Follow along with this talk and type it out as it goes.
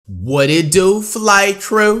What it do, flight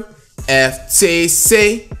crew?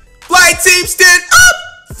 FTC. Flight team stand up!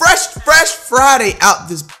 Fresh Friday out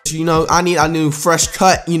this bitch. You know, I need a new fresh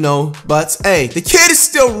cut, you know, but hey, the kid is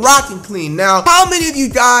still rocking clean. Now, how many of you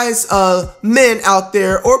guys, men out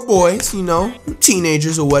there, or boys, you know,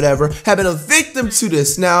 teenagers or whatever, have been a victim to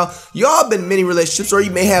this? Now, y'all been in many relationships, or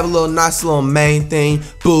you may have a little nice little main thing,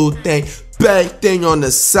 boo thing, bang thing on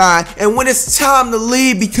the side, and when it's time to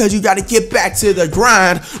leave because you got to get back to the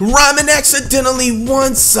grind, rhyming accidentally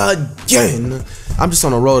once again. I'm just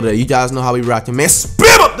on a roll today. You guys know how we rockin', man.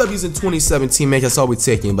 Spam up W's in 2017, man. That's all we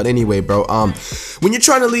taking. But anyway, bro, when you're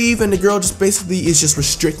trying to leave and the girl just basically is just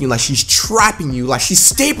restricting you, like she's trapping you, like she's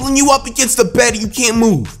stapling you up against the bed and you can't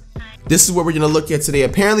move. This is what we're gonna look at today.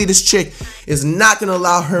 Apparently, this chick is not gonna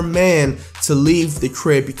allow her man to leave the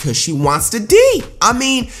crib because she wants to D. I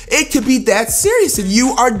mean, it could be that serious. If you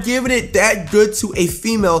are giving it that good to a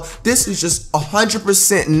female, this is just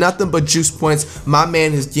 100% nothing but juice points my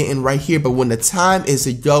man is getting right here. But when the time is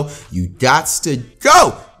to go, you gots to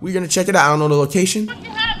go. We're gonna check it out. I don't know the location. It's a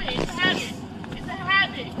habit. It's a habit. It's a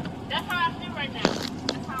habit. That's how I feel right now.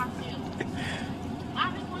 That's how I feel.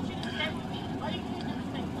 I just want you to stay with me. Why you can't do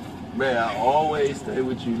the same? Man, I always stay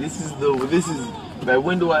with you. This is man,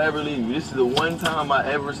 when do I ever leave you? This is the one time I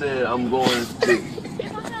ever said I'm going to stick.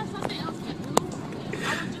 If I had something else to do,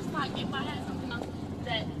 I would just like, if I had something else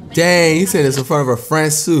that... Dang, he said this in front of her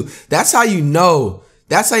friends too. That's how you know.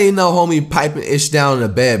 That's how you know homie piping ish down in the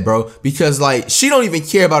bed, bro. Because like, she don't even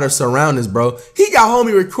care about her surroundings, bro. He got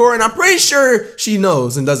homie recording. I'm pretty sure she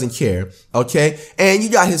knows and doesn't care, okay? And you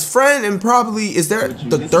got his friend and probably, is there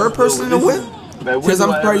the third person in the whip? Because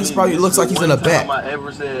I'm pretty, he probably looks like he's in a bed. I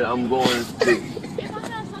ever said I'm going to stick. If I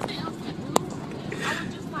had something else to do, I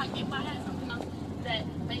would just like, if I had something else that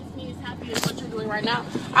makes me as happy as what you're doing right now,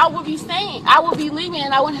 I would be staying. I would be leaving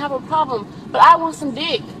and I wouldn't have a problem. But I want some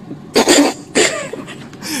dick.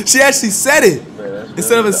 She actually said it. Man,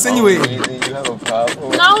 instead of insinuating. You have a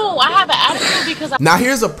problem? No, I have an attitude because Now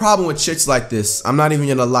here's a problem with chicks like this. I'm not even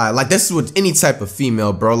gonna lie. Like this is with any type of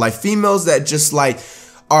female, bro. Like females that just like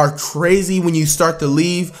are crazy when you start to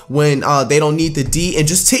leave, when they don't need the D. And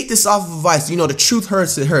just take this off of advice. You know, the truth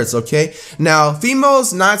hurts, it hurts, okay? Now,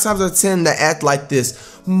 females 9 times out of 10 that act like this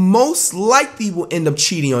most likely will end up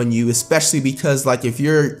cheating on you, especially because like if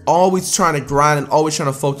you're always trying to grind and always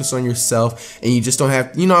trying to focus on yourself and you just don't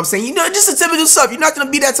have, you know what I'm saying, you know, just a typical stuff. You're not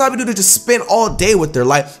gonna be that type of dude to just spend all day with her.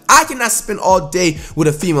 Like I cannot spend all day with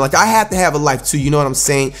a female. Like I have to have a life too, you know what I'm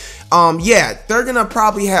saying? Yeah, they're gonna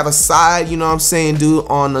probably have a side, you know what I'm saying, dude,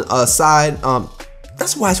 on a side.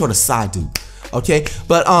 That's why I call it a side dude. Okay,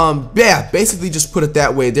 but yeah, basically just put it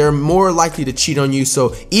that way. They're more likely to cheat on you.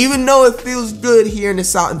 So even though it feels good hearing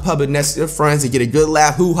this out in public next to their friends and get a good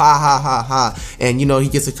laugh, hoo ha ha ha ha, and you know he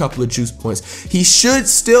gets a couple of juice points, he should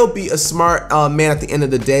still be a smart man at the end of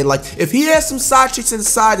the day. Like if he has some side chicks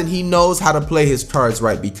inside, then he knows how to play his cards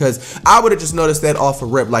right. Because I would have just noticed that off a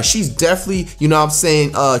rip. Like she's definitely, you know what I'm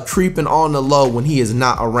saying, creeping on the low when he is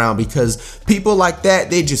not around. Because people like that,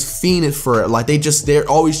 they just fiending for it. Like they're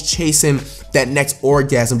always chasing that next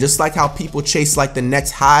orgasm, just like how people chase like the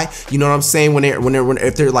next high, you know what I'm saying,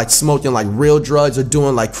 if they're like smoking like real drugs or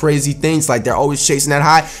doing like crazy things, like they're always chasing that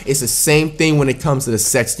high. It's the same thing when it comes to the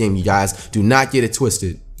sex game, you guys. Do not get it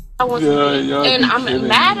twisted. I want and I'm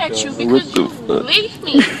mad at you because you leave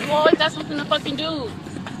me. You always got something to fucking do.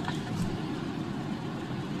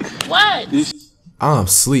 What? I'm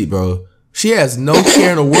asleep, bro. She has no care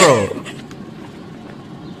in the world.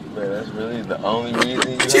 That's really the only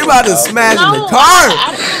reason She about to smash in the car.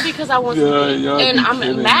 I because I want and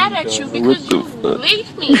I'm mad at you because you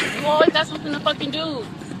leave me. You always got something to fucking do.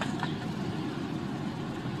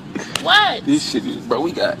 What? This shit is, bro,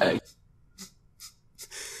 we got X.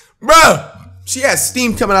 Bro, she has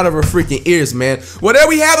steam coming out of her freaking ears, man. Well, there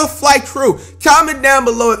we have a flight crew. Comment down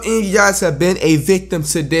below if any of you guys have been a victim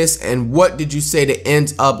to this, and what did you say to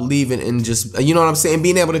end up leaving and just, you know what I'm saying,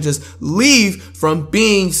 being able to just leave from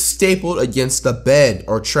being stapled against the bed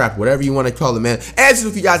or trapped, whatever you want to call it, man. As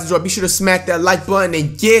usual, if you guys enjoyed, be sure to smack that like button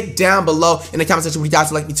and get down below in the comment section what you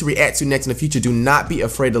guys would like me to react to next in the future. Do not be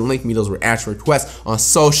afraid to link me those reaction requests on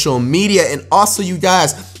social media. And also, you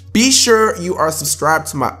guys, be sure you are subscribed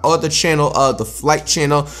to my other channel, the Flight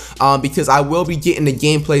channel, because I will be getting the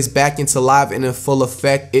gameplays back into live and in full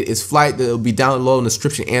effect. It is Flight. That will be down below in the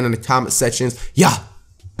description and in the comment sections. Yeah.